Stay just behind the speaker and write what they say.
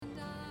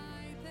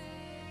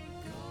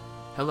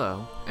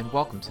Hello, and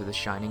welcome to The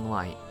Shining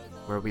Light,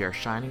 where we are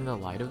shining the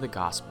light of the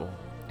gospel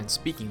and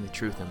speaking the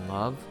truth in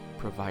love,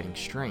 providing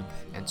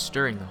strength, and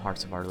stirring the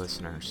hearts of our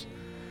listeners.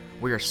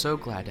 We are so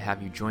glad to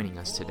have you joining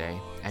us today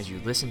as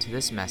you listen to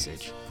this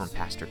message from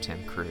Pastor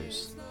Tim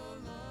Cruz.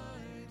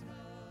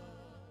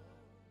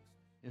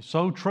 It's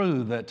so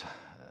true that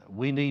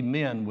we need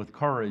men with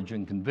courage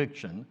and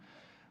conviction.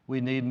 We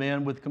need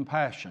men with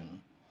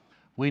compassion.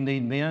 We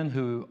need men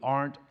who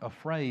aren't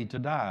afraid to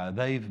die.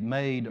 They've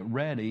made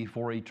ready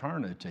for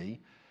eternity,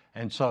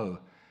 and so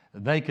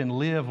they can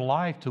live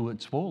life to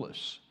its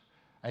fullest.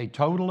 A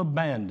total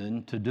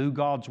abandon to do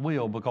God's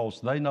will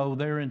because they know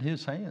they're in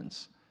His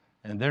hands.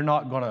 And they're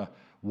not going to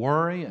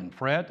worry and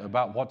fret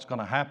about what's going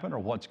to happen or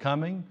what's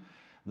coming,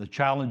 the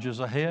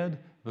challenges ahead,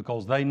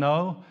 because they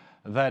know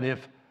that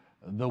if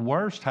the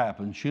worst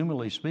happens,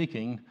 humanly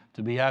speaking,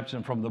 to be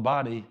absent from the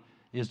body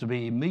is to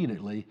be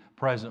immediately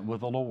present with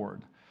the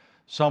Lord.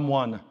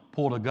 Someone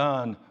pulled a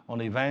gun on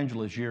the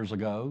evangelist years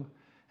ago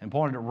and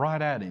pointed it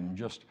right at him,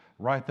 just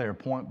right there,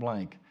 point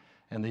blank.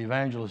 And the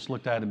evangelist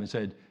looked at him and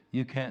said,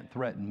 "You can't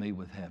threaten me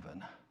with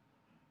heaven."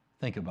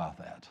 Think about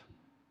that.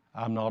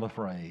 I'm not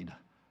afraid.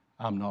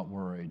 I'm not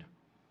worried.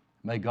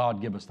 May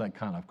God give us that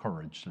kind of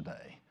courage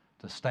today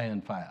to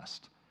stand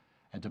fast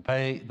and to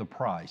pay the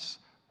price,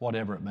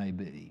 whatever it may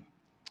be.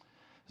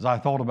 As I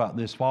thought about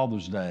this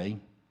Father's Day,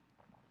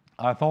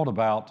 I thought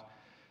about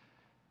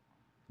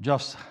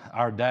just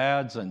our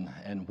dads and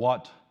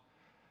what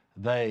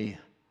they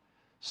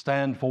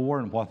stand for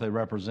and what they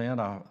represent.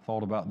 I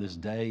thought about this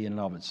day in and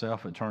of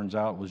itself. It turns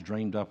out it was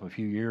dreamed up a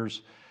few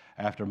years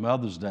after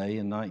Mother's Day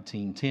in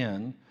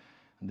 1910.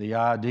 The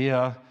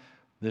idea,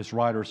 this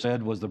writer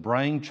said, was the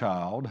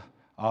brainchild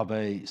of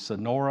a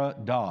Sonora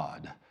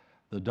Dodd,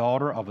 the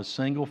daughter of a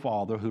single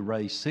father who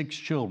raised 6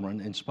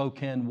 children in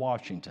Spokane,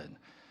 Washington.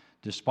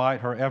 Despite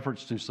her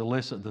efforts to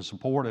solicit the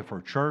support of her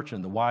church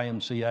and the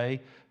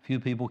YMCA, few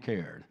people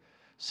cared.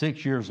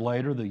 6 years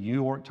later, the New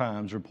York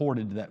Times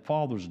reported that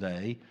Father's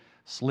Day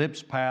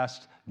slips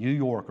past New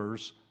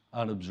Yorkers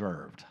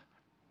unobserved.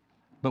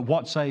 But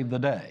what saved the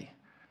day?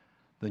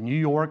 The New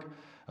York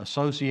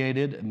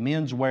Associated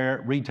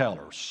Menswear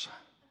Retailers,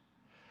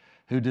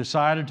 who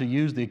decided to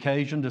use the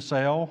occasion to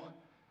sell,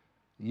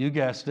 you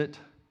guessed it,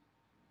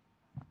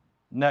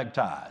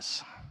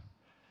 neckties.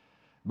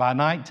 By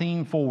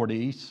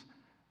 1940s,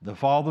 the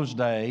Father's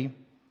Day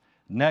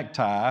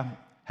necktie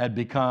had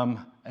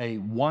become a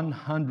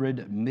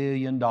 $100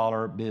 million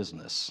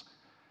business.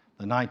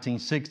 The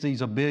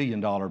 1960s, a $1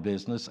 billion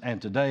business, and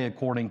today,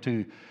 according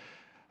to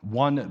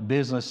one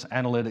business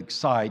analytics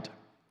site,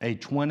 a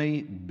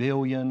 $20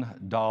 billion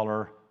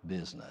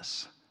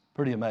business.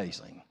 Pretty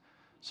amazing.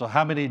 So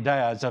how many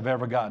dads have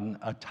ever gotten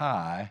a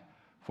tie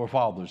for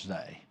Father's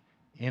Day?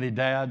 Any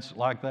dads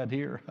like that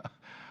here?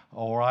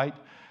 All right.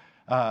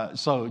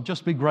 So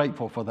just be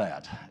grateful for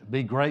that.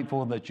 Be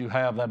grateful that you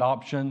have that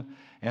option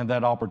and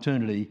that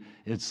opportunity.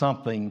 It's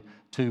something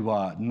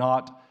to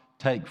not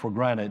take for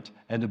granted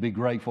and to be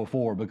grateful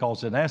for,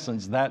 because in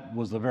essence, that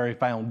was the very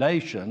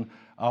foundation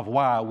of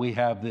why we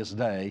have this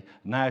day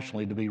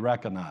nationally to be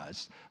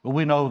recognized. But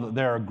we know that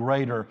there are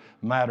greater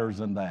matters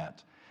than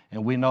that.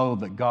 And we know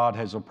that God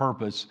has a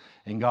purpose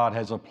and God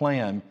has a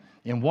plan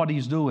in what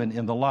He's doing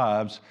in the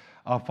lives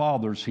of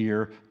fathers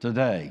here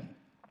today.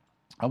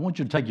 I want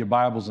you to take your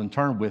Bibles and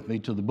turn with me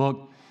to the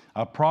book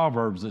of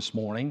Proverbs this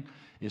morning.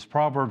 It's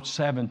Proverbs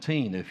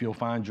 17, if you'll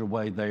find your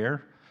way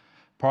there.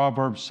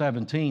 Proverbs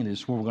 17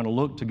 is where we're going to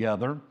look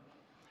together.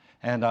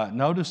 And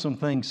notice some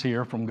things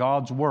here from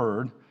God's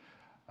Word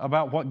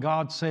about what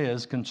God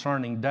says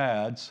concerning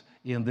dads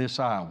in this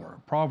hour.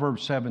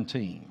 Proverbs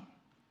 17.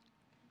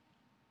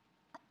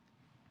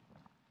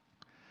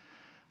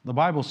 The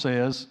Bible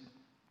says,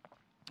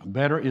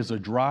 "Better is a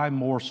dry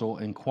morsel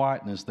and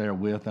quietness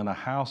therewith than a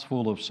house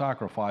full of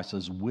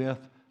sacrifices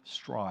with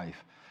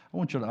strife." I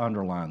want you to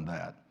underline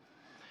that.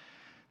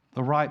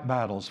 The right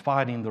battles,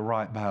 fighting the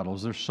right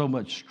battles. There's so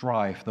much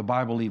strife. The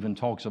Bible even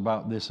talks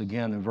about this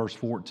again in verse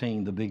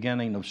 14. "The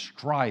beginning of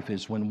strife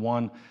is when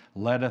one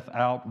letteth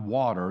out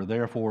water.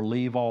 Therefore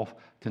leave off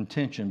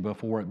contention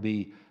before it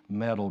be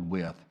meddled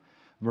with."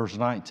 Verse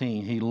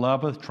 19, "He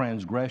loveth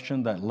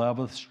transgression that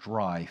loveth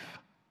strife."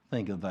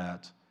 Think of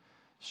that.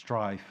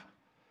 Strife.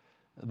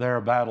 There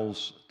are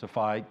battles to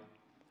fight.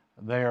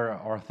 There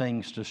are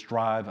things to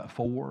strive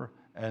for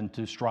and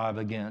to strive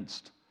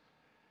against.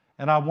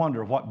 And I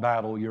wonder what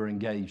battle you're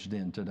engaged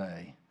in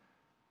today.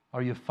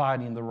 Are you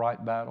fighting the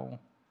right battle?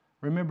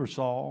 Remember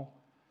Saul?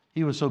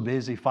 He was so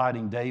busy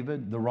fighting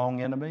David, the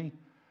wrong enemy,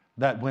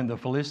 that when the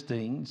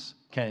Philistines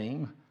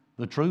came,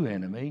 the true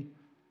enemy,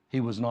 he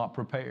was not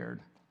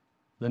prepared.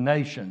 The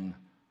nation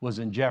was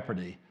in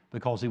jeopardy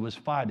because he was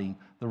fighting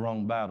the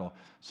wrong battle.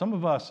 Some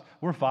of us,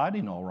 we're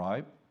fighting all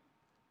right.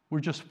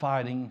 We're just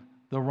fighting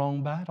the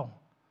wrong battle.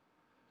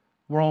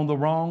 We're on the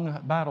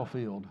wrong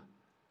battlefield.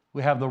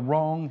 We have the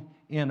wrong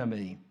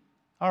enemy.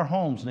 Our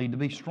homes need to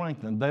be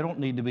strengthened. They don't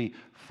need to be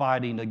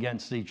fighting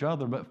against each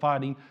other, but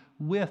fighting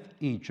with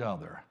each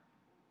other,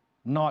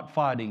 not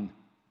fighting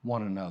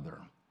one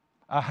another.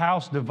 A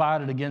house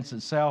divided against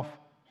itself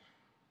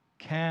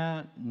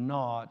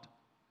cannot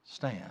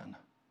stand.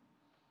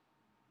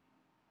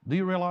 Do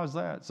you realize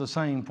that? It's the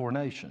same for a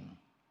nation.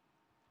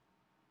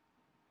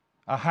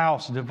 A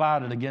house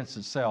divided against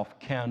itself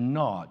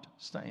cannot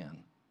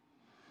stand.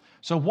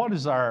 So what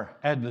is our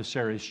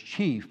adversary's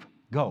chief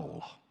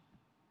goal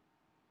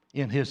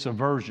in his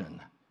subversion,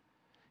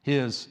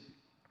 his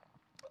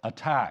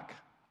attack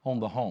on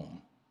the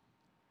home?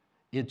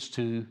 It's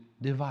to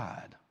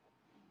divide.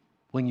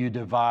 When you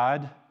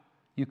divide,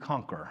 you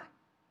conquer.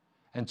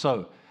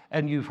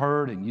 And you've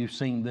heard and you've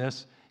seen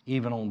this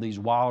even on these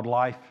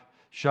wildlife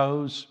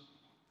shows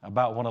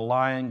about when a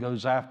lion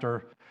goes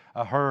after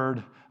a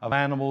herd of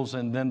animals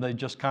and then they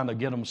just kind of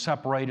get them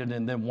separated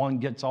and then one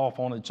gets off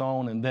on its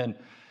own and then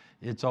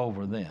it's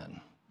over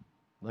then.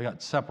 They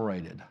got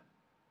separated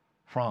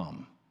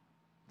from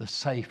the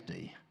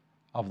safety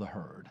of the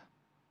herd.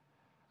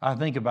 I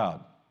think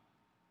about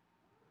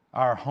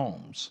our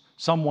homes.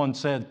 Someone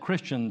said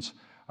Christians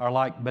are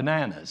like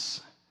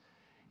bananas.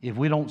 If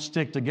we don't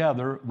stick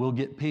together, we'll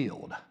get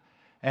peeled.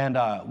 And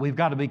we've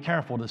got to be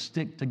careful to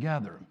stick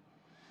together.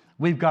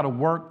 We've got to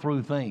work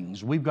through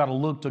things. We've got to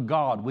look to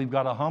God. We've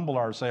got to humble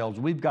ourselves.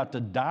 We've got to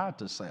die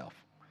to self.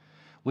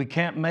 We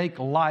can't make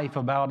life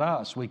about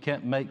us. We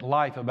can't make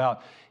life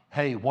about,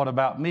 hey, what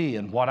about me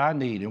and what I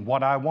need and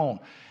what I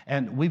want?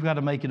 And we've got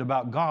to make it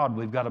about God.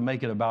 We've got to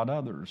make it about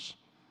others.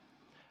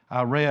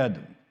 I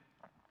read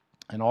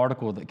an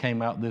article that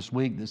came out this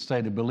week that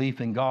stated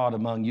belief in God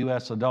among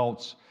U.S.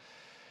 adults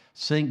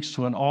sinks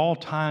to an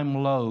all-time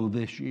low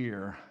this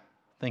year.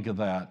 Think of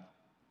that.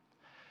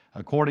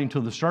 According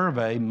to the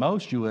survey,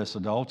 most U.S.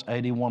 adults,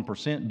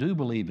 81%, do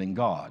believe in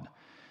God.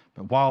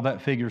 But while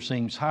that figure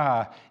seems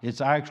high,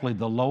 it's actually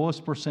the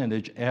lowest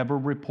percentage ever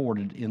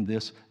reported in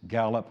this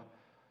Gallup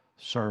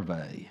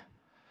survey.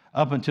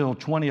 Up until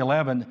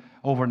 2011,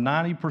 over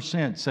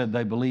 90% said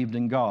they believed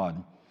in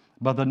God.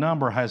 But the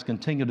number has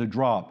continued to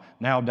drop,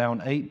 now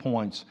down 8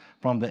 points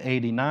from the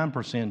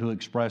 89% who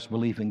expressed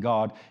belief in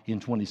God in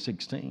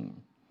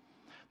 2016.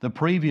 The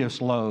previous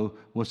low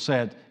was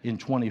set in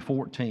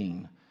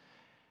 2014,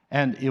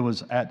 and it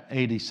was at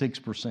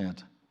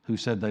 86% who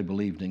said they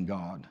believed in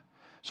God.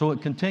 So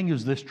it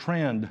continues this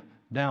trend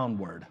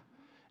downward,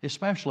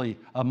 especially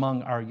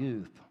among our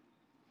youth.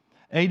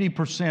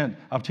 80%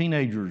 of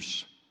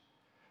teenagers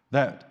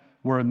that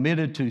were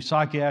admitted to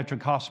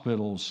psychiatric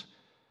hospitals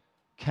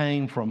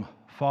came from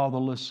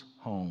fatherless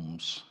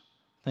homes.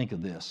 Think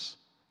of this,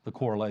 the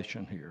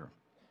correlation here.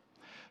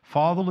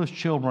 Fatherless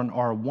children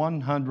are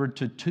 100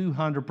 to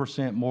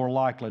 200% more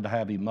likely to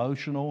have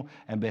emotional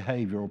and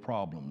behavioral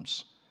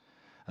problems.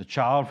 A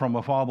child from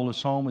a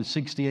fatherless home is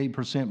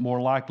 68%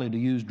 more likely to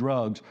use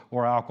drugs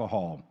or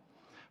alcohol,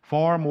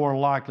 far more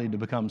likely to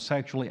become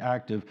sexually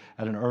active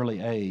at an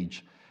early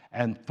age,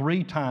 and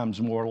 3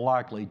 times more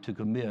likely to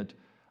commit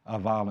a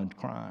violent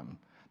crime.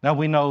 Now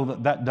we know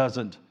that that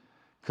doesn't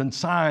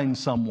consign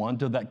someone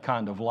to that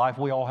kind of life.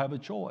 We all have a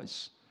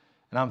choice.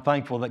 And I'm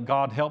thankful that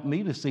God helped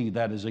me to see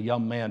that as a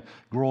young man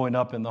growing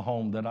up in the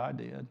home that I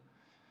did.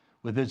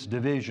 With its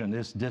division,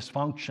 its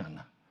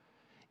dysfunction,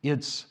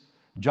 it's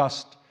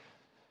just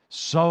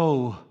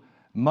so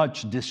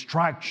much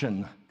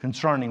distraction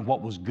concerning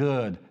what was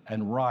good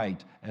and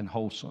right and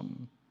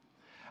wholesome.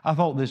 I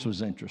thought this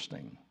was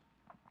interesting.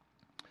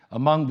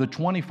 Among the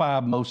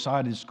 25 most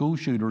cited school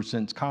shooters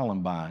since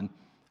Columbine,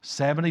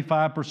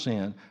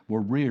 75% were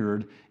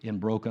reared in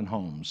broken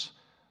homes,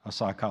 a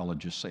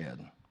psychologist said.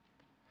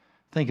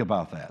 Think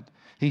about that.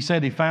 He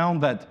said he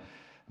found that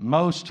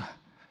most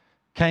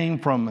came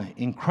from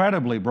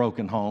incredibly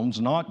broken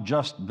homes, not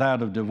just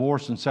that of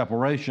divorce and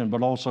separation,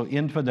 but also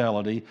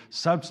infidelity,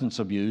 substance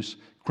abuse,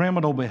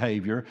 criminal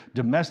behavior,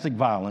 domestic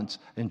violence,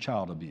 and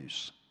child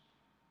abuse.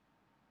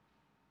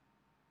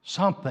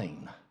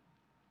 Something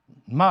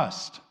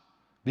must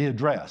be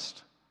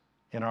addressed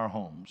in our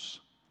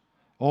homes.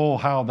 Oh,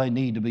 how they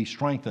need to be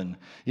strengthened.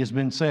 It's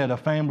been said a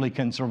family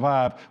can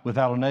survive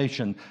without a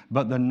nation,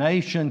 but the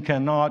nation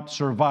cannot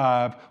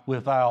survive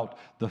without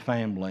the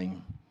family.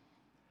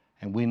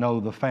 And we know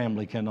the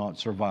family cannot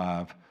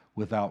survive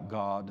without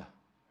God.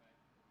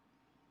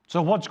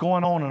 So what's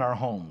going on in our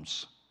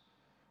homes?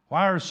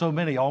 Why are so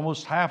many,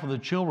 almost half of the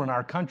children in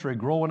our country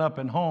growing up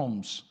in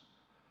homes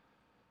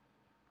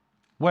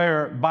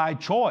where by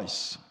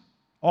choice,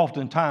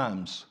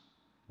 oftentimes,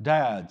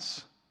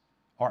 dads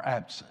are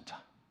absent?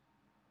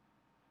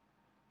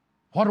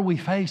 What are we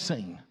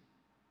facing?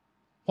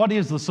 What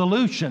is the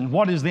solution?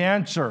 What is the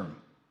answer?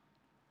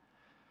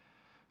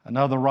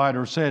 Another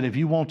writer said, if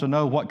you want to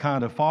know what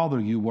kind of father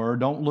you were,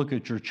 don't look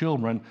at your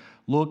children,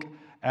 look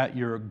at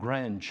your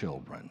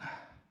grandchildren.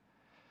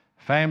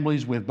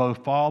 Families with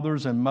both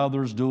fathers and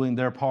mothers doing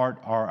their part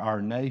are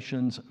our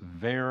nation's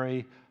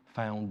very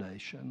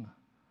foundation.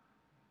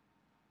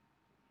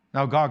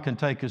 Now, God can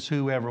take us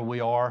whoever we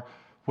are,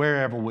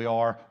 wherever we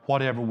are,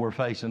 whatever we're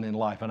facing in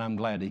life, and I'm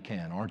glad He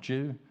can, aren't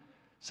you?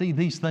 See,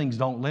 these things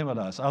don't limit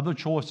us. Other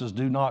choices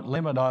do not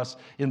limit us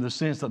in the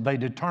sense that they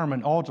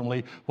determine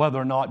ultimately whether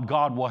or not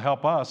God will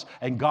help us,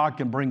 and God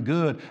can bring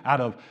good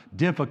out of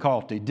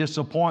difficulty,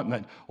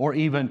 disappointment, or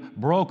even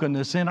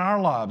brokenness in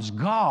our lives.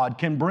 God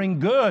can bring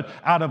good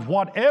out of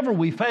whatever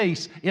we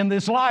face in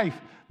this life.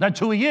 That's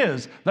who He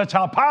is. That's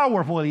how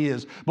powerful He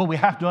is. But we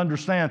have to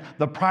understand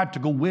the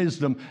practical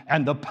wisdom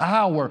and the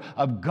power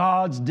of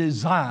God's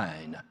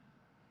design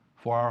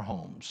for our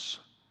homes.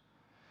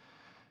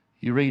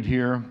 You read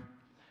here,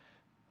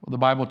 the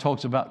Bible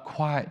talks about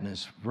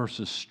quietness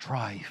versus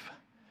strife.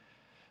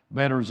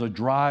 Better is a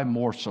dry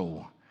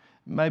morsel.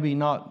 Maybe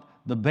not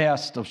the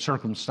best of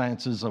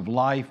circumstances of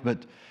life,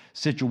 but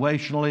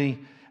situationally,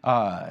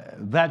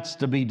 that's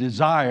to be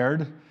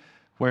desired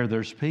where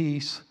there's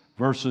peace,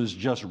 versus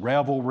just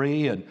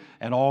revelry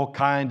and all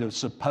kind of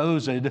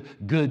supposed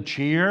good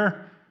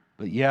cheer,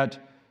 but yet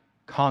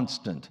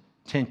constant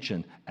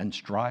tension and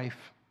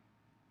strife.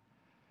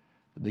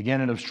 The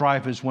beginning of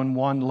strife is when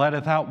one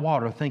letteth out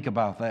water. Think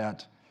about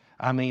that.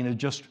 I mean, it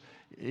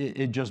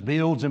just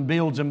builds and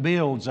builds and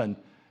builds, and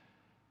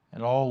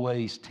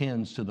always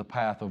tends to the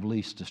path of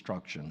least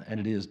destruction, and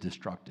it is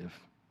destructive.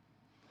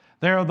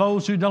 There are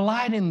those who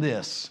delight in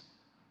this.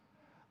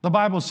 The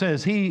Bible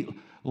says, He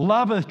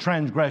loveth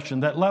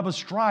transgression, that loveth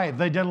strife.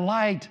 They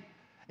delight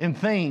in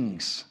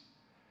things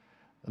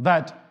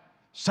that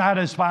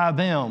satisfy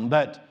them,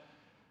 that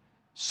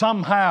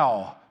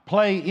somehow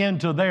play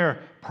into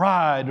their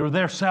pride or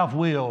their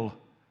self-will.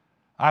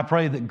 I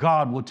pray that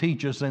God will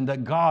teach us and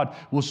that God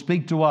will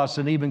speak to us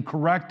and even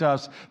correct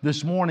us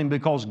this morning,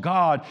 because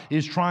God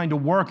is trying to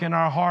work in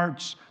our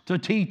hearts to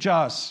teach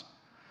us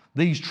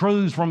these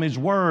truths from His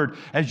Word.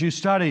 As you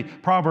study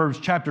Proverbs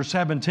chapter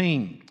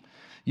 17,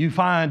 you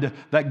find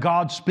that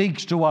God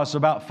speaks to us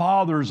about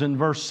fathers in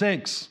verse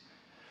 6,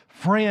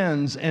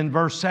 friends in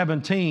verse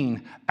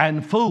 17,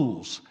 and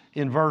fools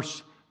in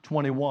verse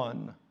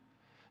 21.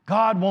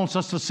 God wants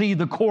us to see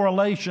the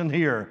correlation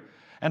here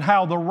and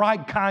how the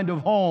right kind of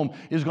home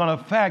is going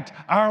to affect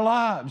our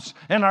lives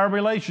and our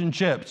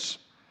relationships.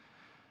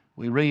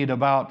 We read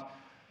about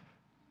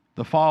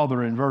the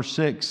father in verse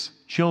 6.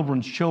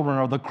 Children's children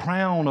are the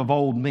crown of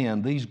old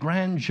men, these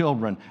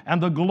grandchildren,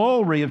 and the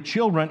glory of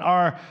children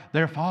are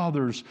their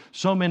fathers.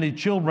 So many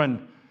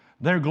children,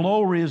 their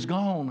glory is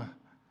gone.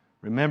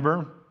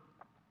 Remember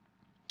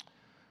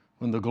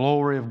when the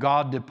glory of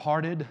God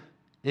departed,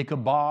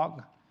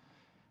 Ichabod,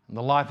 in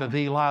the life of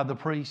Eli the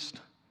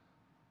priest,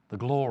 the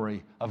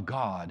glory of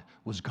God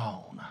was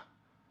gone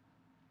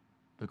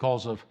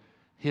because of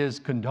his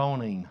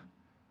condoning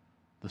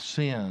the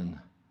sin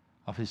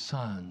of his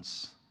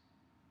sons,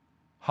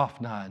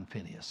 Hophni and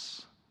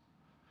Phinehas.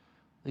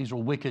 These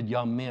were wicked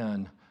young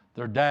men.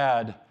 Their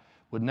dad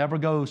would never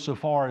go so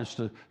far as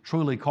to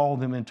truly call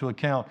them into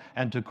account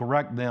and to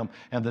correct them.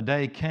 And the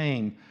day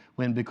came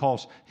when,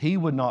 because he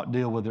would not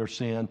deal with their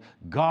sin,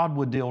 God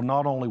would deal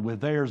not only with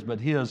theirs but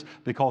his,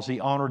 because he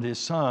honored his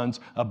sons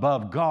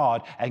above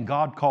God, and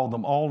God called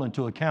them all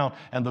into account,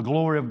 and the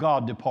glory of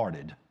God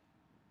departed.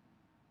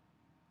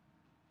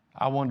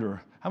 I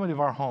wonder how many of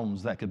our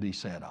homes that could be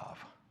said of.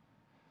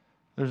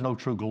 There's no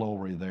true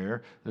glory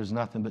there. There's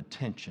nothing but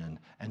tension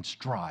and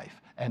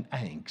strife and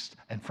angst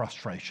and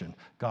frustration.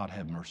 God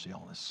have mercy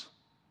on us.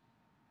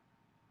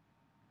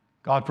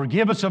 God,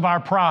 forgive us of our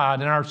pride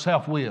and our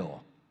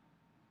self-will.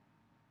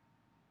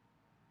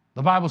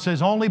 The Bible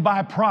says, only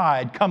by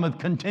pride cometh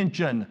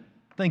contention.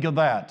 Think of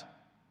that.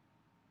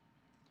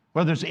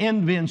 Where there's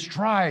envy and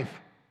strife,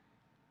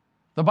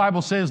 the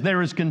Bible says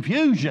there is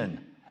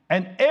confusion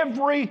and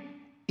every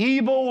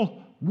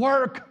evil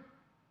work.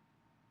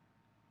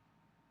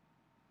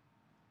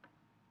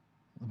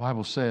 The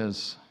Bible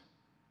says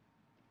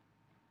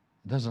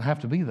it doesn't have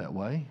to be that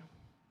way.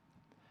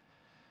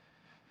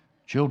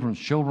 Children's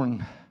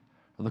children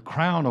are the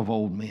crown of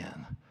old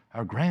men,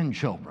 our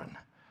grandchildren.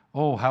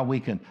 Oh, how we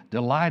can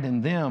delight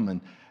in them and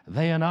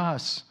they in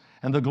us.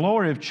 And the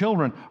glory of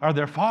children are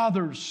their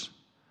fathers.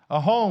 A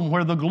home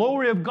where the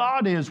glory of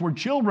God is, where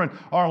children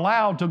are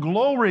allowed to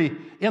glory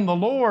in the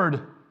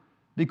Lord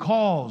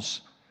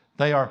because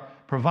they are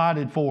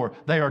provided for,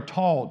 they are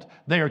taught,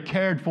 they are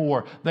cared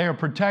for, they are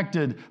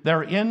protected,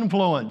 they're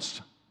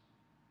influenced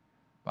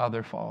by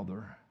their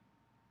father.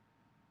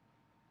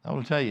 I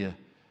will tell you,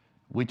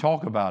 we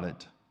talk about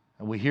it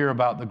and we hear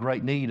about the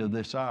great need of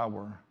this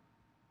hour.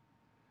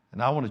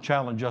 And I want to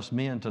challenge us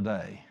men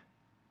today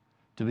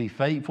to be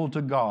faithful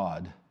to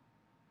God,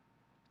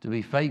 to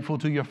be faithful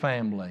to your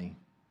family,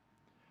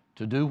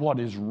 to do what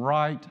is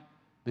right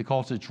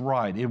because it's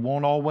right. It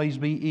won't always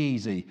be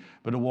easy,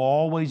 but it will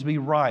always be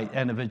right.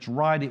 And if it's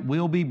right, it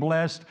will be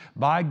blessed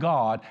by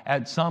God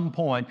at some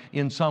point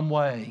in some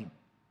way.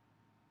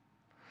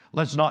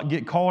 Let's not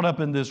get caught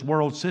up in this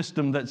world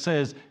system that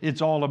says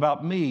it's all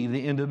about me,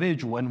 the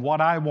individual, and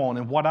what I want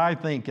and what I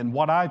think and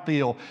what I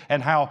feel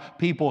and how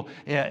people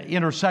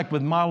intersect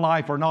with my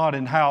life or not,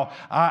 and how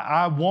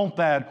I want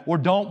that or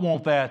don't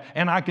want that,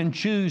 and I can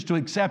choose to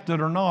accept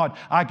it or not.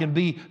 I can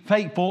be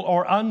faithful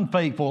or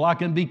unfaithful. I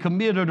can be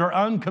committed or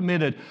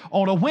uncommitted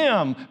on a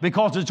whim,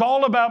 because it's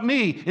all about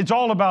me. It's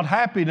all about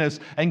happiness.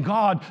 And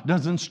God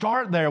doesn't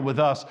start there with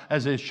us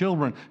as His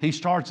children. He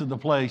starts at the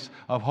place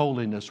of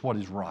holiness, what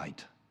is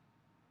right.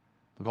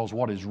 Because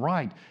what is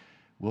right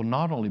will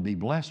not only be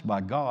blessed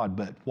by God,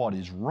 but what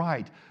is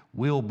right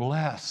will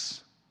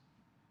bless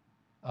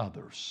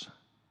others.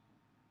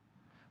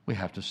 We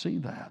have to see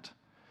that.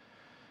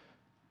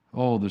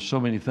 Oh, there's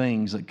so many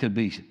things that could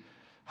be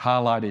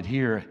highlighted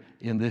here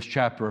in this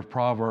chapter of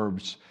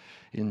Proverbs.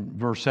 In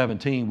verse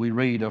 17, we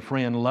read, "A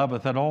friend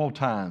loveth at all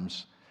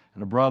times,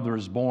 and a brother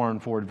is born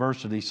for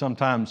adversity."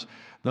 Sometimes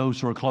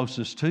those who are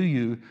closest to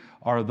you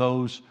are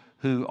those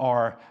who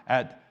are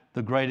at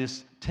the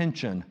greatest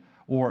tension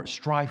or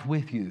strife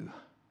with you.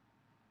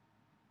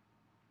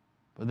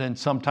 But then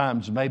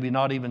sometimes, maybe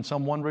not even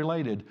someone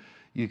related,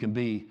 you can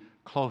be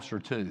closer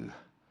to,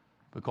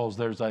 because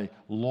there's a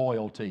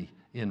loyalty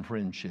in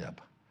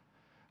friendship.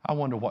 I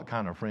wonder what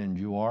kind of friend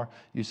you are.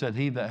 You said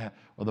the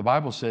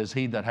Bible says,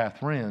 "He that hath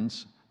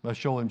friends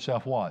must show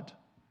himself" what?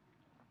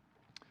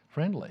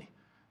 Friendly.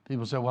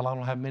 People say, "Well, I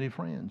don't have many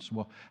friends."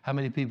 Well, how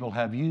many people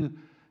have you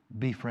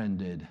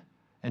befriended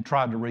and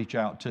tried to reach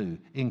out to,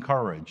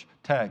 encourage,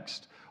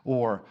 text,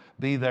 or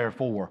be there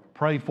for,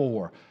 pray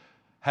for?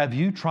 Have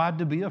you tried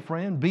to be a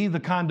friend? Be the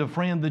kind of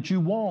friend that you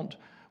want.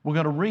 We're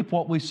going to reap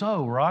what we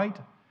sow, right?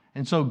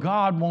 And so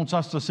God wants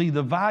us to see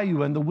the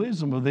value and the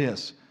wisdom of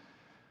this.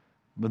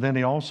 But then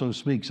He also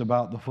speaks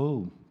about the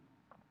fool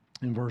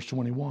in verse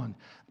 21.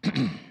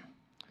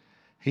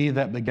 "He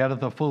that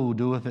begetteth a fool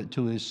doeth it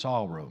to his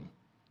sorrow,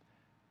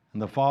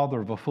 and the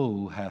father of a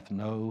fool hath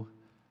no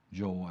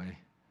joy."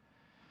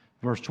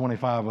 Verse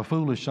 25, "A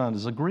foolish son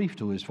is a grief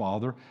to his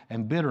father,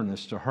 and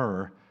bitterness to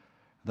her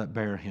that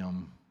bare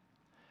him."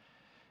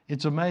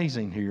 It's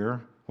amazing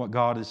here what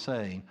God is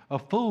saying. A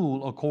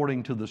fool,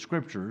 according to the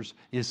Scriptures,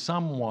 is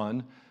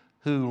someone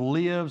who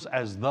lives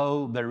as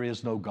though there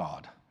is no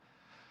God.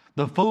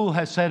 The fool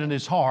has said in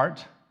his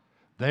heart,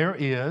 there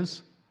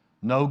is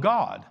no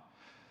God.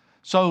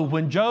 So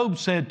when Job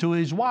said to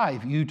his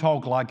wife, "You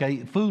talk like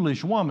a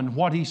foolish woman,"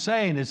 what he's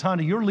saying is,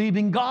 honey, you're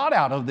leaving God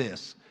out of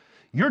this.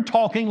 You're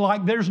talking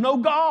like there's no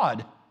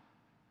God.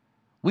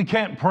 We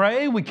can't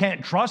pray. We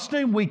can't trust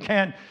Him. We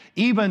can't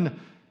even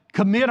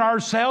commit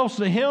ourselves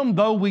to Him,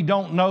 though we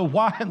don't know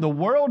why in the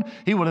world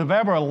He would have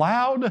ever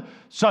allowed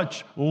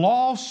such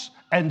loss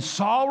and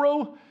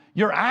sorrow.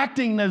 You're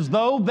acting as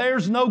though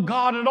there's no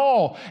God at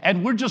all.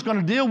 And we're just going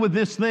to deal with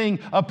this thing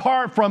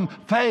apart from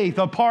faith,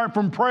 apart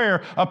from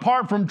prayer,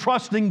 apart from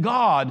trusting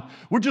God.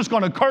 We're just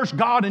going to curse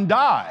God and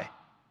die.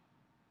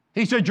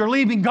 He said, you're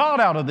leaving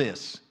God out of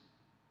this.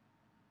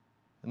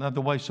 Isn't that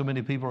the way so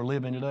many people are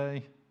living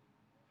today?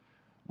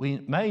 We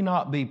may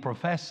not be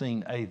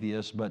professing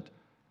atheists, but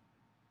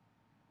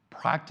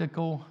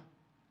practical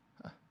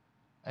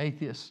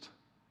atheists,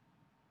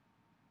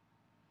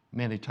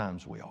 many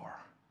times we are.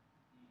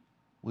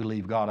 We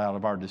leave God out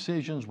of our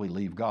decisions. We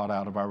leave God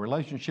out of our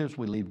relationships.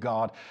 We leave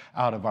God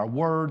out of our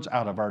words,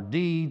 out of our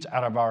deeds,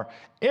 out of our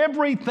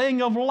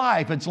everything of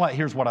life. It's like,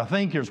 here's what I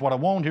think, here's what I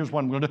want, here's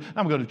what I'm going to do.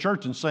 I'm going to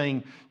church and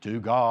sing,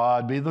 "To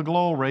God be the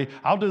glory."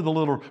 I'll do the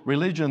little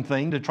religion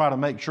thing to try to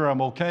make sure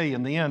I'm okay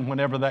in the end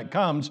whenever that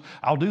comes.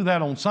 I'll do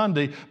that on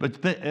Sunday.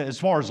 But as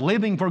far as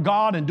living for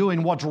God and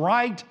doing what's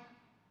right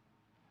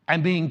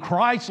and being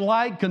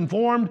Christ-like,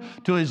 conformed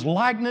to His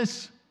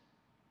likeness,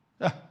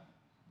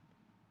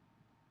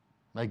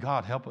 may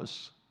God help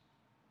us.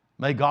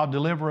 May God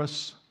deliver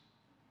us.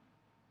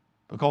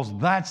 Because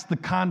that's the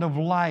kind of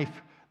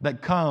life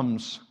that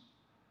comes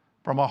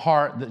from a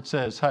heart that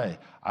says, hey,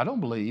 I don't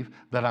believe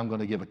that I'm going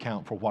to give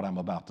account for what I'm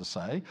about to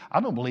say. I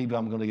don't believe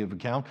I'm going to give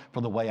account for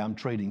the way I'm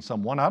treating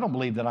someone. I don't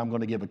believe that I'm going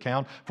to give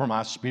account for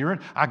my spirit.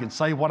 I can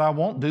say what I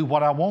want, do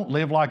what I want,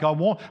 live like I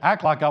want,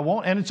 act like I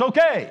want, and it's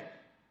okay.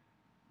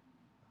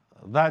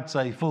 That's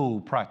a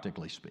fool,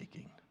 practically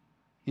speaking.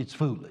 It's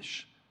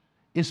foolish.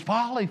 It's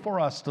folly for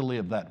us to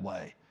live that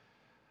way.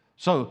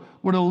 So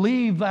we're to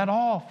leave that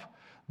off.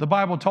 The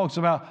Bible talks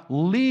about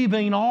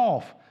leaving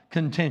off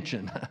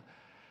contention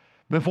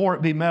before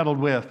it be meddled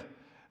with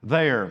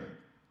there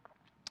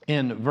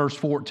in verse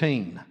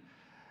 14.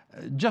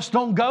 Just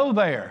don't go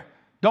there.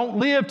 Don't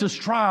live to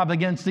strive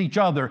against each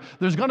other.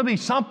 There's going to be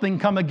something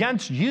come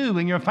against you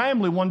and your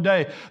family one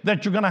day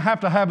that you're going to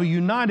have a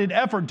united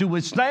effort to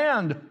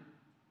withstand.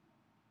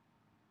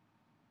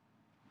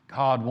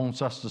 God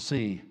wants us to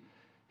see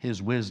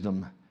His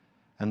wisdom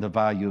and the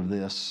value of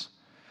this.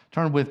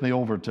 Turn with me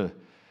over to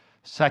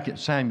 2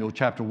 Samuel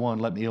chapter 1.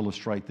 Let me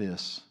illustrate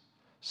this.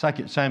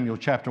 2 Samuel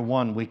chapter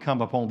 1, we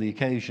come upon the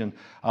occasion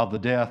of the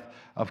death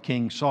of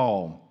King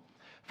Saul.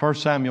 1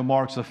 Samuel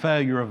marks the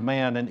failure of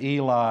man in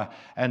Eli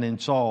and in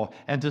Saul,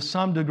 and to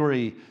some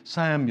degree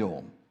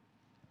Samuel.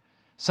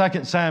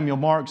 2 Samuel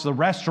marks the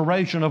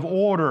restoration of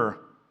order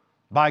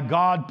by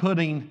God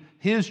putting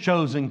His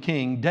chosen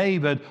king,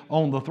 David,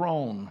 on the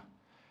throne.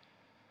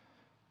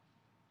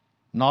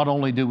 Not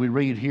only do we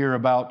read here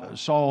about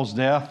Saul's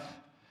death,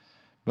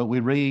 but we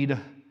read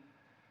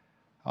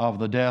of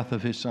the death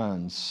of his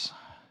sons.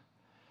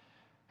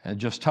 And it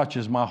just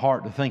touches my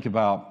heart to think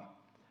about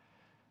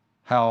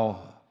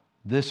how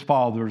this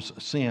father's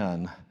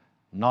sin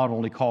not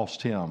only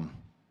cost him,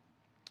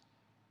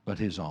 but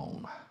his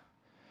own.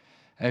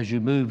 As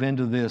you move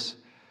into this,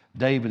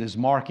 David is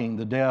marking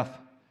the death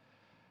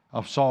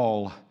of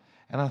Saul.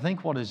 And I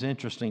think what is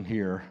interesting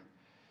here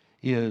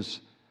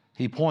is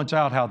he points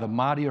out how the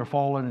mighty are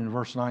fallen in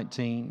verse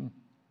 19.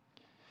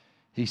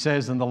 He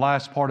says in the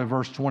last part of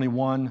verse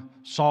 21,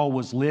 Saul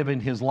was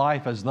living his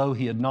life as though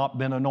he had not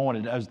been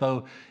anointed, as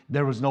though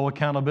there was no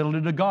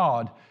accountability to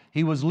God.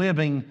 He was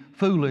living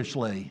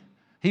foolishly.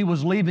 He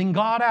was leaving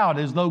God out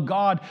as though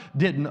God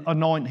didn't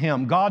anoint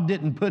him. God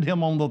didn't put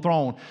him on the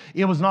throne.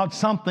 It was not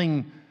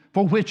something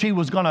for which he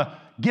was going to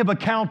give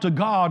account to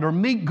God or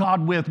meet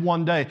God with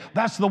one day.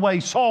 That's the way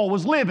Saul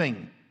was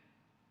living.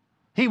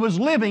 He was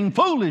living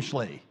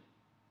foolishly.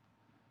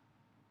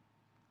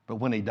 But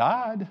when he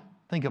died,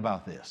 think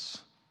about this.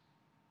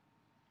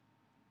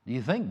 Do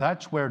you think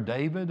that's where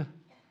David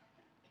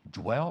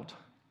dwelt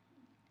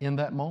in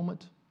that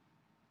moment?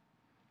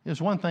 It's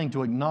one thing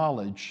to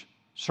acknowledge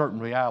certain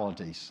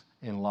realities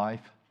in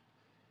life.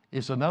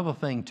 It's another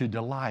thing to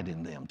delight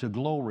in them, to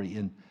glory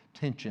in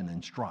tension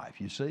and strife.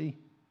 You see?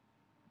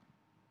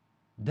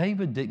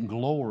 David didn't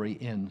glory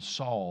in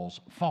Saul's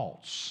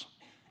faults,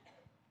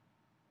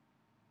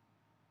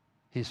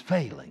 his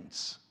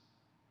failings.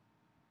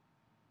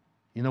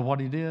 You know what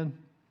he did?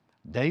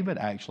 David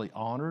actually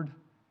honored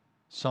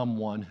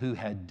someone who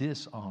had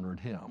dishonored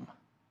him.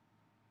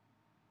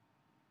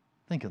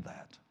 Think of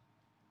that.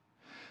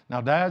 Now,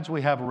 dads,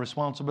 we have a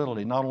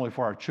responsibility not only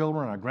for our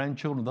children, our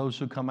grandchildren, those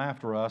who come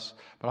after us,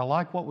 but I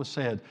like what was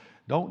said.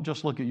 Don't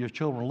just look at your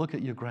children, look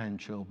at your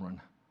grandchildren.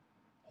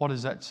 What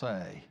does that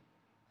say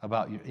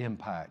about your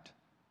impact,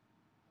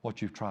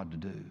 what you've tried to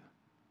do,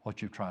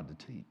 what you've tried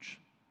to teach?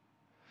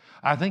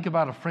 I think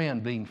about a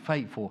friend being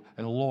faithful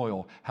and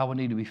loyal, how we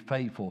need to be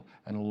faithful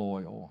and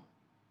loyal.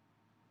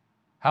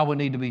 How we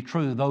need to be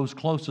true. Those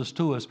closest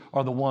to us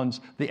are the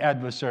ones the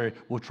adversary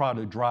will try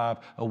to drive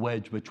a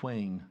wedge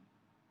between.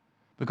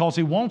 Because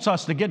he wants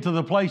us to get to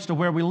the place to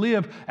where we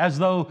live as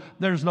though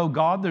there's no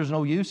God, there's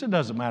no use. It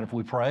doesn't matter if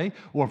we pray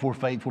or if we're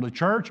faithful to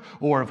church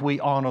or if we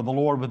honor the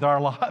Lord with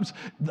our lives.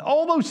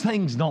 All those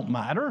things don't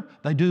matter.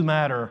 They do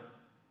matter.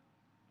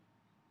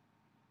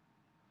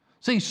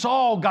 See,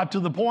 Saul got to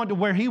the point to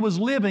where he was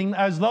living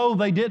as though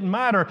they didn't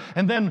matter.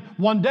 And then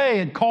one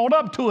day it called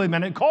up to him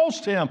and it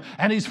cost him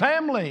and his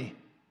family.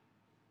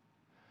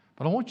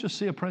 But I want you to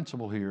see a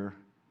principle here,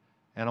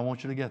 and I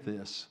want you to get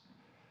this.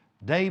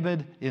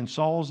 David, in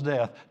Saul's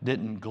death,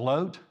 didn't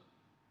gloat.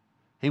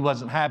 He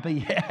wasn't happy.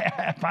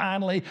 Yeah,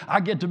 finally, I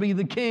get to be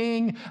the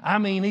king. I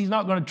mean, he's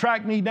not going to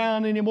track me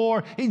down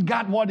anymore. He's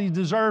got what he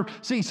deserved.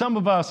 See, some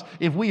of us,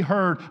 if we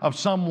heard of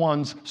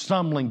someone's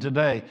stumbling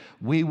today,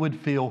 we would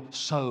feel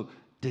so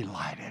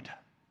delighted.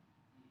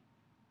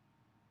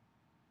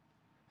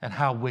 And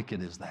how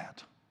wicked is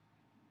that?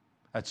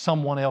 At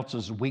someone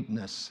else's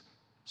weakness,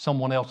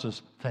 someone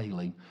else's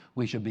failing,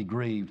 we should be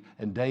grieved.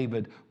 And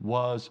David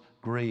was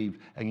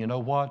grieved. And you know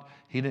what?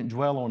 He didn't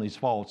dwell on his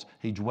faults.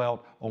 He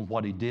dwelt on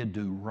what he did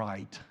do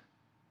right.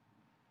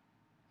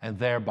 And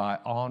thereby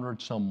honored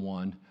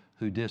someone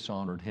who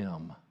dishonored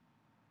him.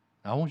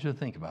 Now, I want you to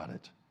think about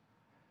it.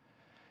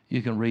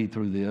 You can read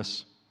through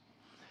this.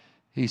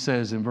 He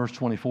says in verse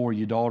 24,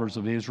 "You daughters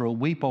of Israel,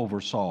 weep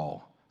over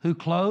Saul, who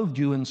clothed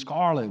you in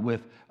scarlet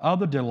with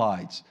other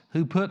delights,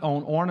 who put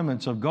on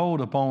ornaments of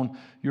gold upon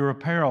your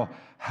apparel.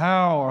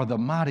 How are the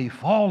mighty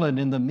fallen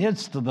in the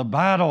midst of the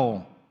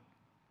battle?"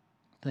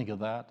 Think of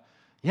that.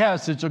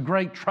 Yes, it's a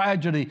great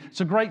tragedy.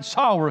 It's a great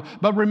sorrow.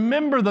 But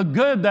remember the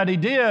good that he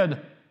did.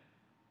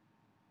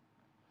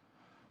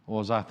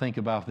 Well, as I think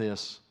about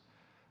this,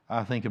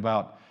 I think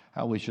about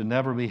how we should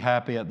never be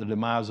happy at the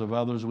demise of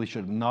others. We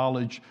should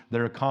acknowledge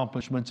their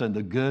accomplishments and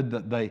the good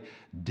that they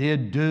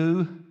did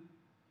do.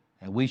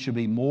 And we should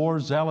be more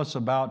zealous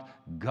about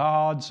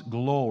God's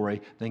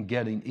glory than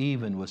getting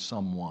even with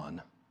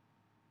someone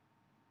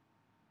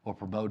or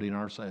promoting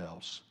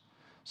ourselves.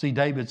 See,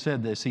 David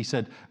said this. He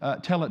said,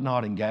 "Tell it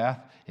not in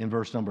Gath," in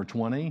verse number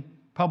 20.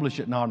 "Publish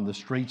it not in the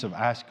streets of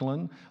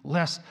Askelon,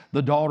 lest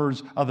the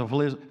daughters of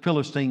the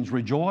Philistines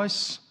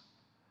rejoice."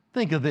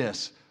 Think of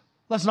this.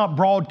 Let's not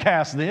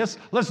broadcast this.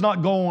 Let's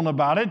not go on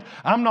about it.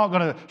 I'm not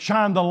going to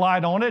shine the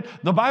light on it.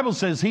 The Bible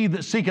says, "He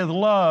that seeketh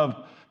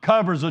love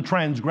covers a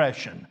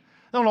transgression."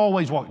 Don't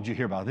always walk. Did you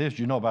hear about this? Did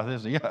you know about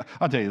this? Yeah,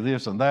 I'll tell you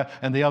this and that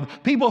and the other.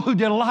 People who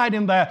delight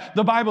in that,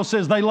 the Bible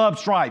says they love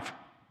strife.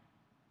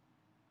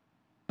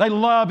 They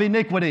love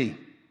iniquity.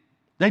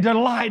 They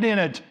delight in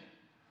it.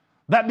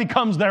 That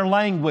becomes their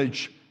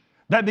language.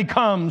 That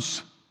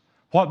becomes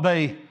what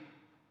they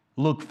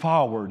look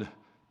forward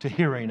to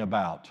hearing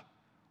about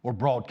or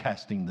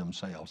broadcasting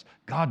themselves.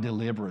 God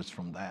deliver us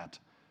from that.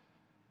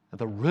 At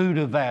the root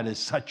of that is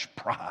such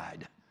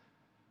pride,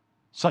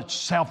 such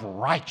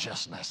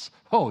self-righteousness.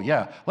 Oh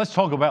yeah, let's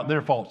talk about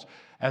their faults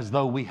as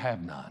though we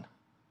have none.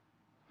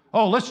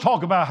 Oh, let's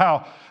talk about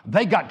how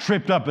they got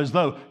tripped up as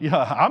though,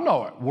 I'm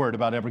not worried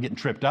about ever getting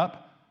tripped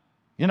up.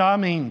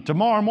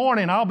 Tomorrow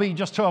morning I'll be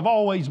just who I've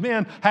always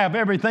been, have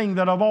everything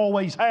that I've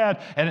always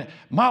had, and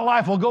my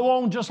life will go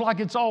on just like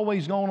it's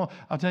always gone on.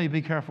 I'll tell you,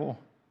 be careful.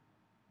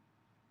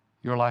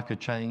 Your life could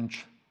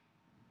change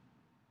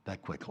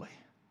that quickly.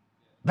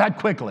 That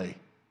quickly.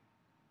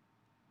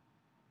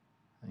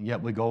 And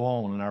yet we go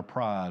on in our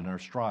pride and our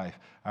strife,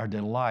 our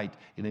delight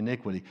in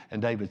iniquity.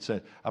 And David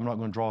said, I'm not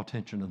going to draw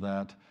attention to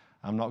that.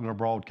 I'm not going to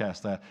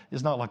broadcast that.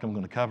 It's not like I'm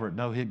going to cover it.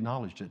 No, he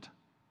acknowledged it.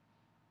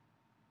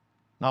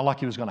 Not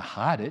like he was going to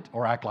hide it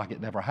or act like it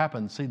never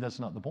happened. See, that's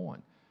not the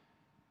point.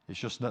 It's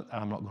just that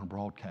I'm not going to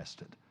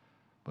broadcast it.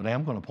 But I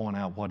am going to point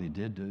out what he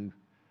did do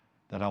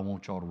that I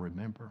want y'all to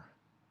remember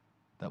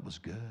that was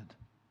good,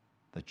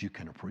 that you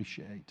can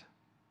appreciate.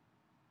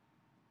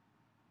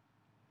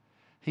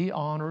 He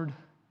honored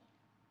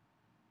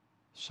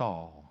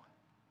Saul,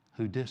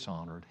 who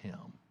dishonored him.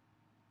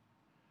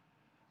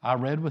 I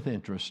read with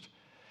interest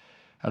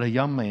at a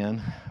young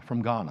man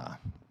from Ghana.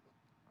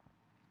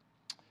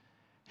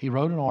 He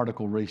wrote an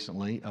article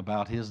recently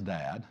about his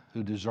dad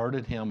who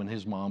deserted him and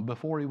his mom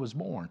before he was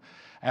born.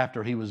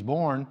 After he was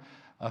born,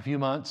 a few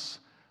months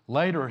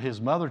later,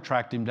 his mother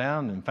tracked him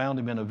down and found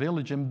him in a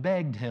village and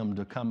begged him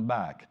to come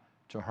back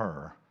to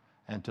her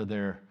and to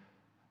their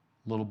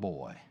little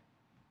boy,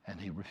 and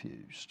he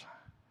refused.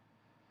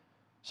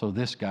 So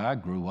this guy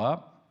grew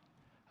up,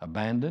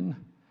 abandoned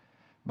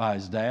by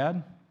his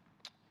dad,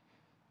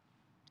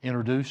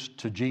 introduced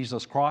to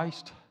Jesus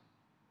Christ,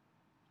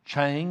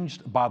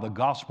 changed by the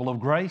gospel of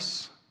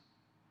grace,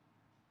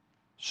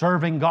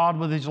 serving God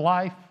with his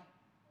life,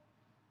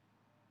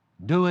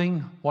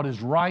 doing what is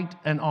right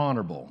and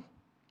honorable.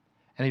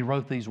 And he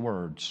wrote these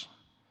words: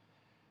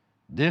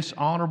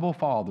 dishonorable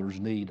fathers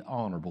need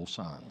honorable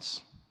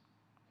sons.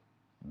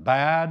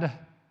 Bad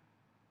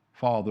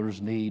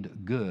fathers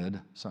need good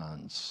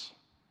sons.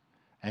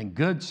 And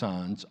good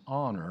sons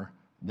honor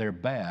their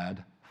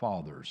bad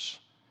fathers.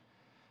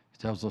 He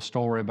tells a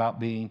story about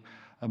being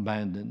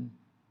abandoned.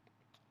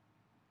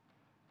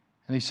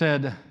 And he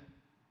said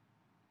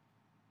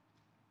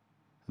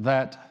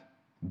that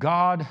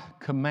God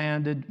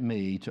commanded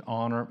me to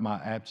honor my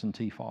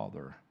absentee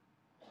father.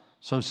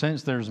 So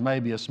since there's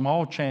maybe a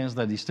small chance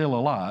that he's still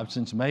alive,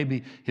 since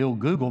maybe he'll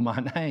Google my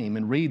name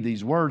and read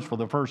these words for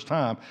the first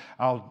time,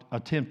 I'll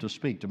attempt to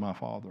speak to my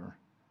father.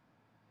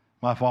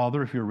 My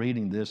father, if you're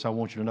reading this, I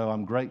want you to know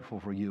I'm grateful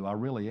for you. I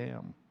really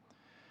am.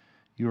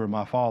 You are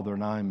my father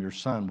and I am your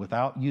son.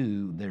 Without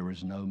you, there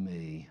is no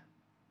me.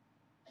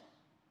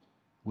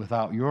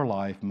 Without your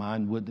life,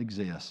 mine wouldn't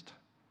exist.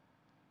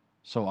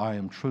 So I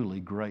am truly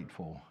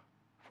grateful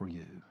for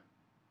you.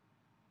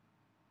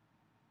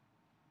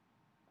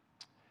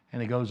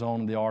 And he goes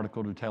on in the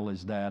article to tell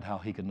his dad how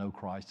he could know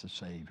Christ as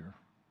Savior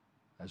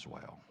as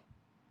well.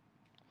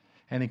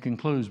 And he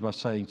concludes by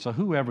saying, so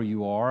whoever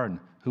you are and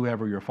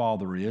whoever your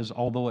father is,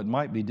 although it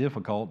might be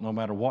difficult, no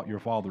matter what your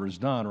father has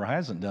done or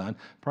hasn't done,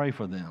 pray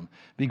for them.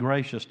 Be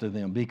gracious to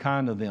them. Be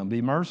kind to them.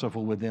 Be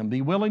merciful with them.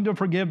 Be willing to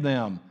forgive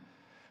them.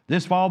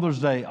 This Father's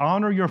Day,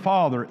 honor your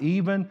father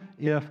even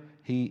if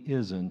he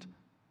isn't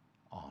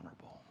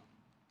honorable.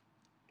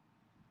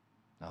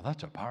 Now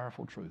that's a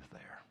powerful truth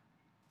there.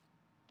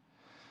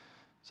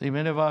 See,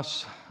 many of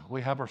us,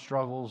 we have our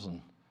struggles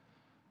and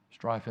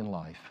strife in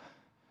life.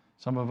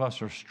 Some of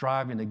us are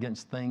striving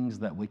against things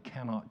that we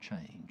cannot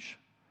change,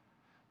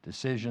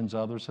 decisions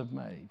others have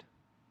made.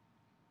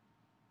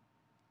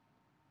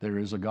 There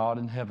is a God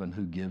in heaven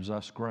who gives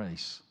us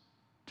grace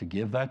to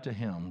give that to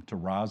him, to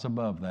rise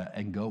above that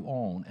and go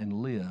on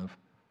and live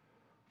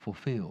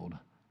fulfilled,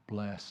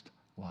 blessed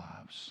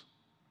lives.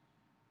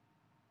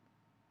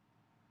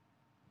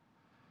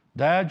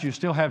 Dads, you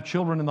still have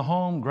children in the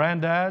home.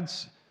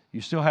 Granddads, you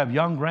still have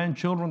young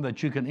grandchildren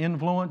that you can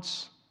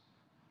influence.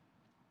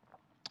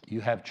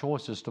 You have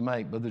choices to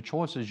make, but the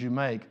choices you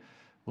make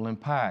will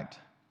impact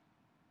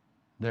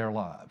their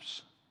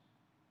lives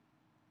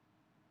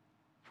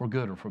for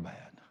good or for bad.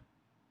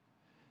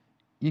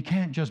 You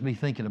can't just be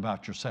thinking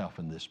about yourself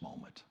in this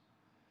moment.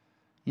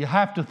 You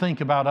have to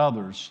think about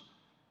others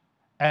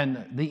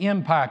and the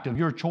impact of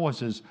your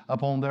choices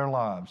upon their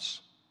lives.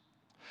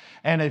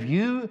 And if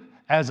you,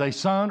 as a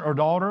son or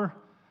daughter,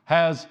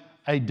 has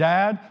a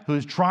dad who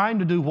is trying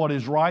to do what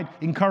is right,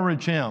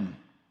 encourage him.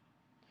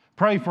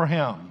 Pray for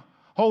him.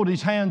 Hold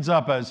his hands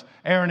up as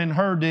Aaron and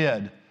Hur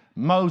did,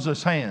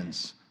 Moses'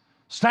 hands.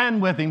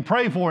 Stand with him,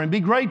 pray for him, be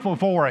grateful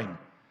for him.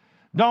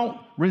 Don't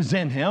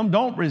resent him,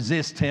 don't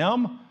resist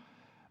him.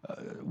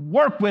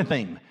 Work with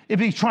him if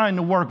he's trying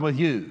to work with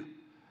you.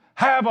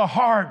 Have a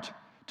heart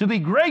to be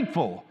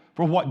grateful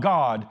for what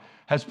God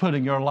has put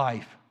in your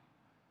life,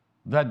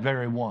 that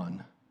very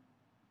one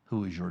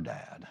who is your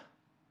dad.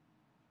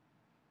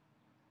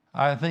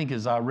 I think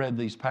as I read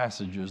these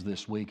passages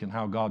this week and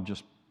how God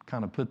just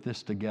kind of put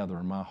this together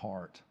in my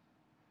heart,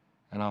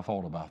 and I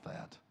thought about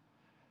that.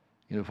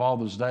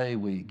 Father's Day,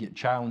 we get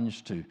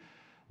challenged to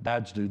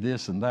dads do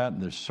this and that,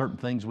 and there's certain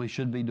things we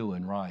should be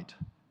doing right.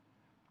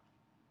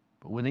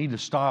 But we need to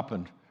stop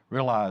and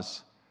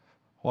realize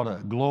what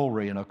a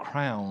glory and a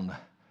crown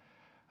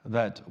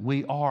that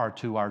we are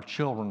to our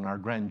children and our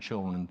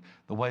grandchildren,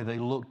 the way they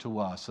look to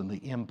us and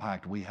the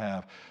impact we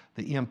have,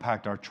 the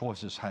impact our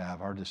choices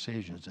have, our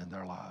decisions in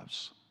their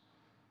lives.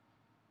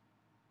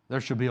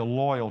 There should be a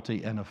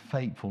loyalty and a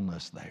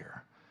faithfulness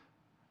there,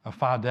 a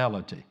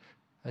fidelity,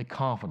 a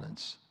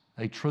confidence,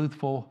 a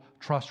truthful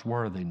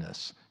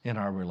trustworthiness in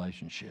our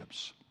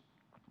relationships.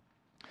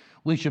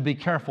 We should be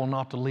careful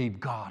not to leave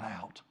God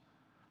out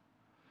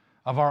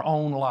of our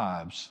own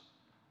lives,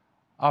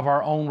 of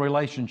our own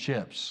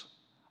relationships,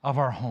 of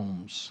our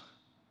homes.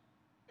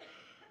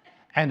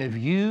 And if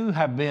you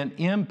have been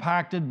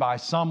impacted by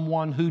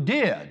someone who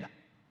did,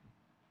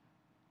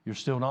 you're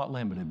still not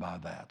limited by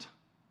that.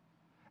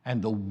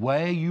 And the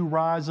way you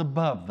rise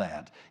above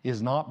that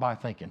is not by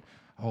thinking,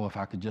 oh, if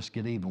I could just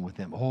get even with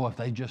them. Oh, if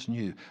they just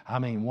knew.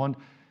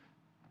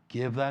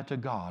 Give that to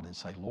God and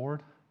say,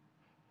 Lord,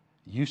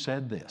 you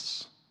said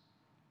this,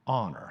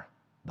 honor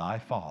thy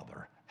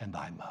father and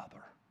thy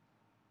mother.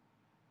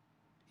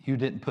 You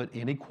didn't put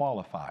any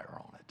qualifier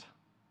on it.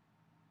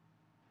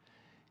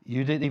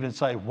 You didn't even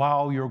say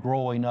while you're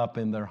growing up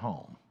in their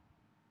home.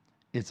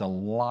 It's a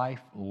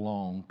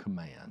lifelong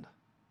command.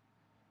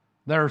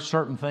 There are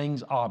certain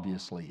things,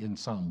 obviously, in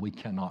some we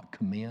cannot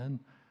commend,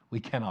 we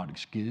cannot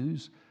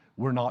excuse.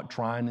 We're not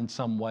trying in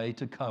some way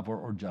to cover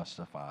or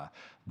justify.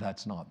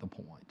 That's not the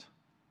point.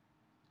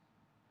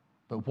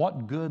 But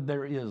what good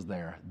there is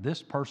there,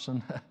 this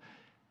person,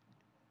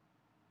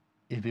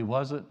 if he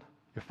wasn't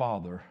your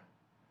father,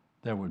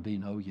 there would be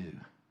no you.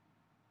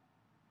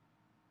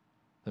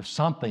 There's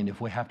something, if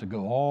we have to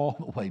go all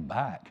the way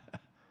back,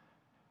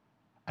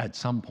 at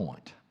some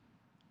point,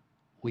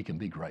 we can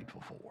be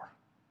grateful for.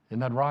 Isn't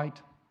that right?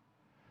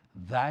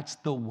 That's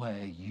the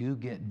way you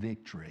get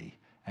victory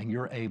and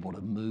you're able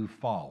to move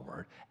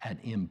forward and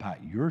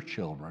impact your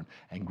children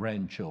and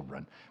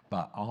grandchildren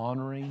by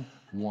honoring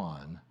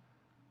one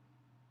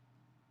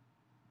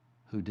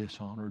who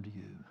dishonored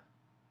you.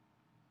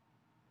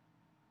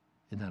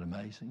 Isn't that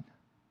amazing?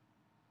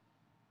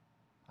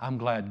 I'm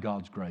glad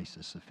God's grace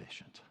is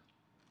sufficient,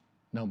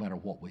 no matter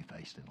what we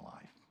faced in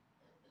life.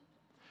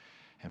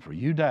 And for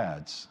you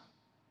dads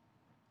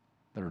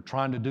that are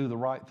trying to do the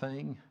right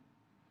thing,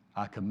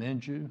 I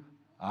commend you,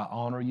 I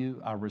honor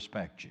you, I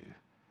respect you.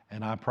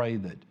 And I pray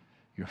that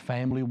your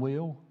family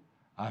will.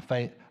 I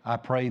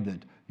pray that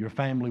your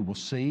family will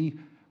see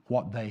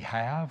what they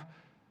have.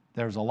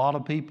 There's a lot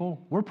of people,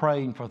 we're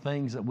praying for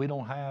things that we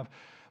don't have.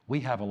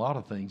 We have a lot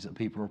of things that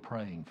people are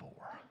praying for.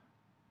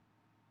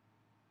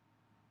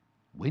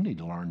 We need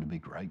to learn to be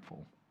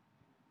grateful.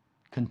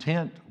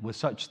 Content with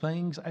such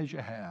things as you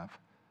have.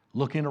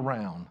 Looking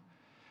around.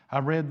 I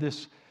read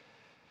this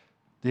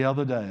the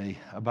other day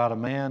about a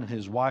man and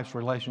his wife's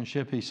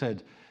relationship. He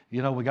said,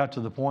 we got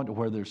to the point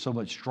where there's so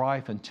much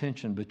strife and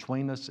tension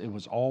between us. It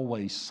was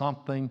always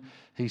something.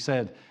 He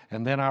said,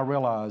 and then I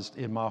realized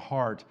in my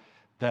heart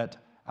that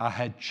I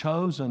had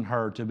chosen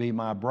her to be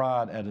my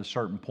bride at a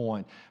certain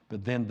point,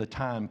 but then the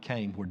time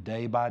came where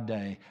day by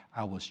day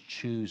I was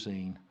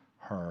choosing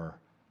her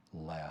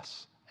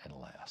less and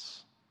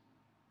less.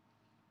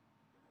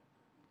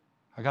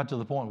 I got to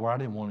the point where I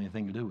didn't want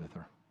anything to do with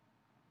her.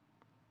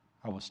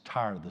 I was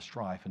tired of the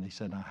strife, and he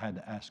said I had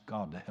to ask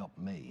God to help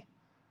me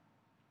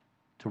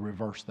to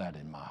reverse that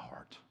in my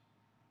heart.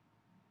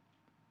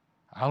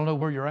 I don't know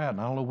where you're at,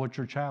 and I don't know what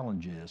your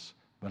challenge is,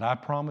 but I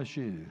promise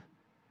you,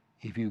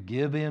 if you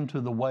give in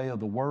to the way of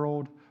the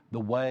world, the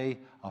way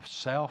of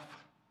self,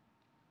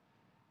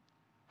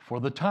 for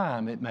the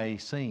time it may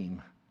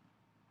seem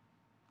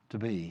to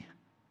be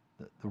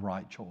the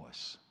right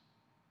choice.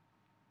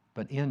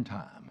 But in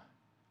time,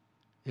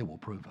 it will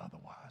prove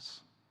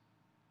otherwise.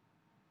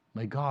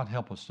 May God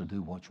help us to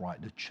do what's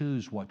right, to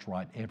choose what's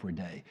right every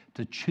day,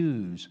 to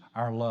choose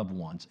our loved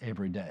ones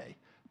every day,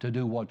 to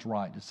do what's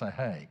right, to say,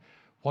 hey,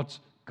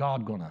 what's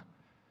God going to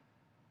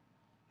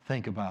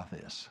think about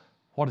this?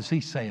 What does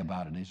He say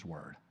about it in His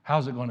Word?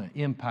 How's it going to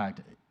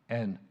impact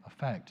and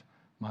affect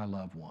my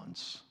loved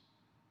ones?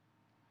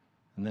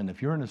 And then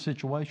if you're in a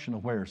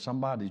situation where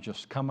somebody's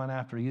just coming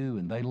after you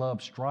and they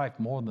love strife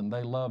more than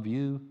they love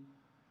you,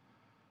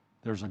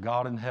 there's a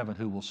God in heaven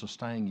who will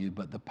sustain you.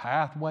 But the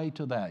pathway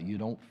to that, you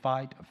don't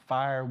fight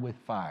fire with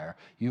fire.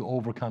 You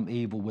overcome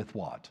evil with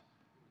what?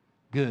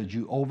 Good.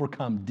 You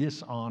overcome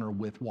dishonor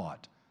with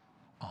what?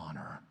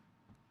 Honor.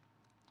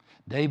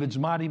 David's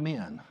mighty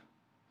men,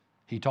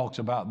 he talks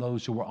about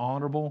those who were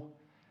honorable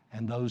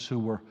and those who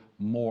were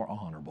more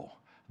honorable.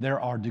 There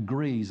are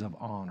degrees of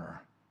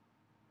honor.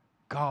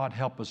 God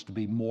help us to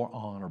be more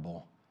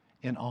honorable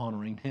in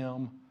honoring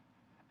Him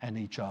and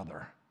each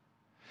other.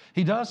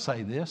 He does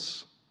say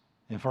this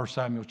in 1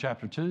 Samuel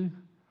chapter 2,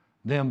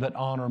 them that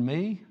honor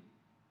me,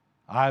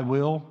 I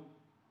will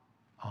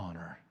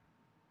honor.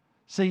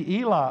 See,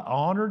 Eli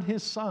honored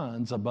his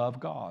sons above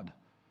God.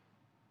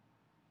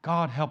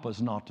 God help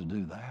us not to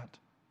do that,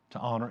 to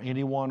honor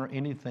anyone or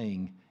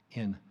anything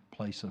in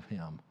place of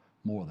Him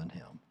more than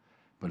Him.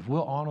 But if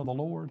we'll honor the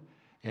Lord,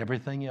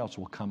 everything else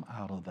will come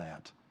out of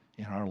that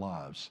in our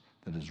lives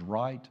that is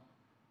right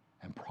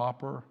and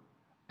proper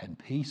and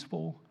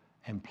peaceful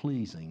and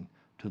pleasing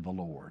to the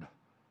Lord.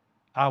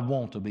 I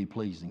want to be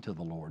pleasing to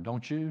the Lord,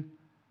 don't you?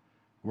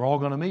 We're all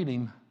going to meet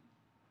Him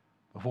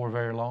before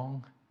very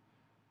long,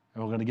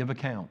 and we're going to give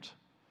account.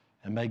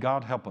 And may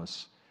God help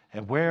us.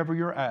 And wherever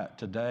you're at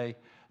today,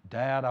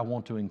 Dad, I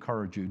want to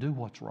encourage you, do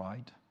what's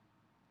right.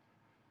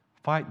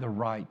 Fight the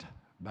right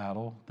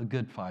battle, the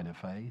good fight of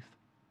faith.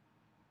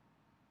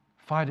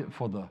 Fight it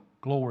for the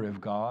glory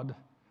of God,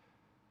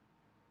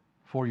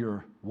 for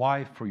your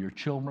wife, for your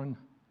children,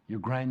 your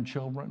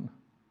grandchildren.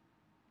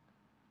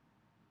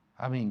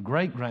 I mean,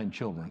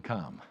 great-grandchildren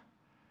come,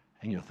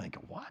 and you're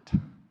thinking, what?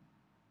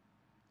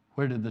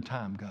 Where did the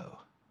time go?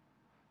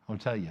 I'll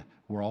tell you,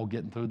 we're all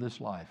getting through this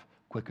life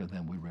quicker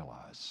than we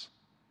realize.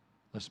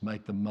 Let's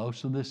make the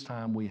most of this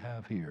time we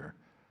have here,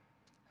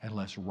 and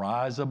let's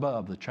rise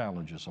above the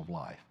challenges of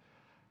life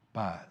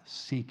by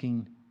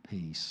seeking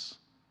peace,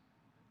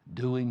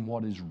 doing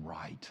what is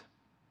right,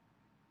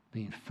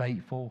 being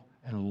faithful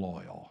and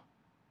loyal,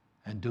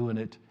 and doing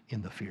it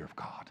in the fear of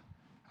God.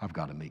 I've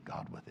got to meet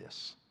God with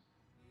this.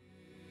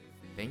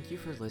 Thank you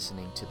for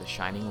listening to The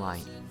Shining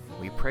Light.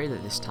 We pray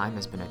that this time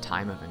has been a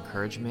time of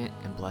encouragement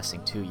and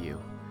blessing to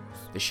you.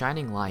 The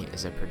Shining Light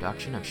is a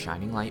production of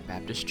Shining Light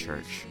Baptist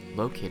Church,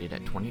 located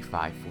at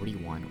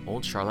 2541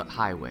 Old Charlotte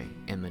Highway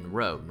in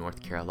Monroe,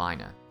 North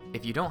Carolina.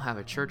 If you don't have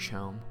a church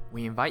home,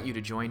 we invite you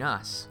to join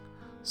us.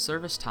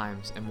 Service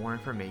times and more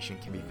information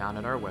can be found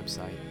at our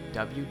website,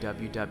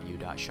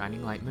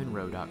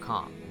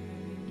 www.shininglightmonroe.com.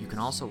 You can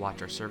also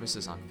watch our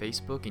services on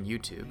Facebook and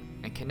YouTube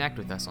and connect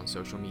with us on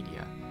social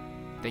media.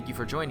 Thank you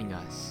for joining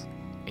us,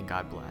 and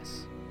God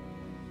bless.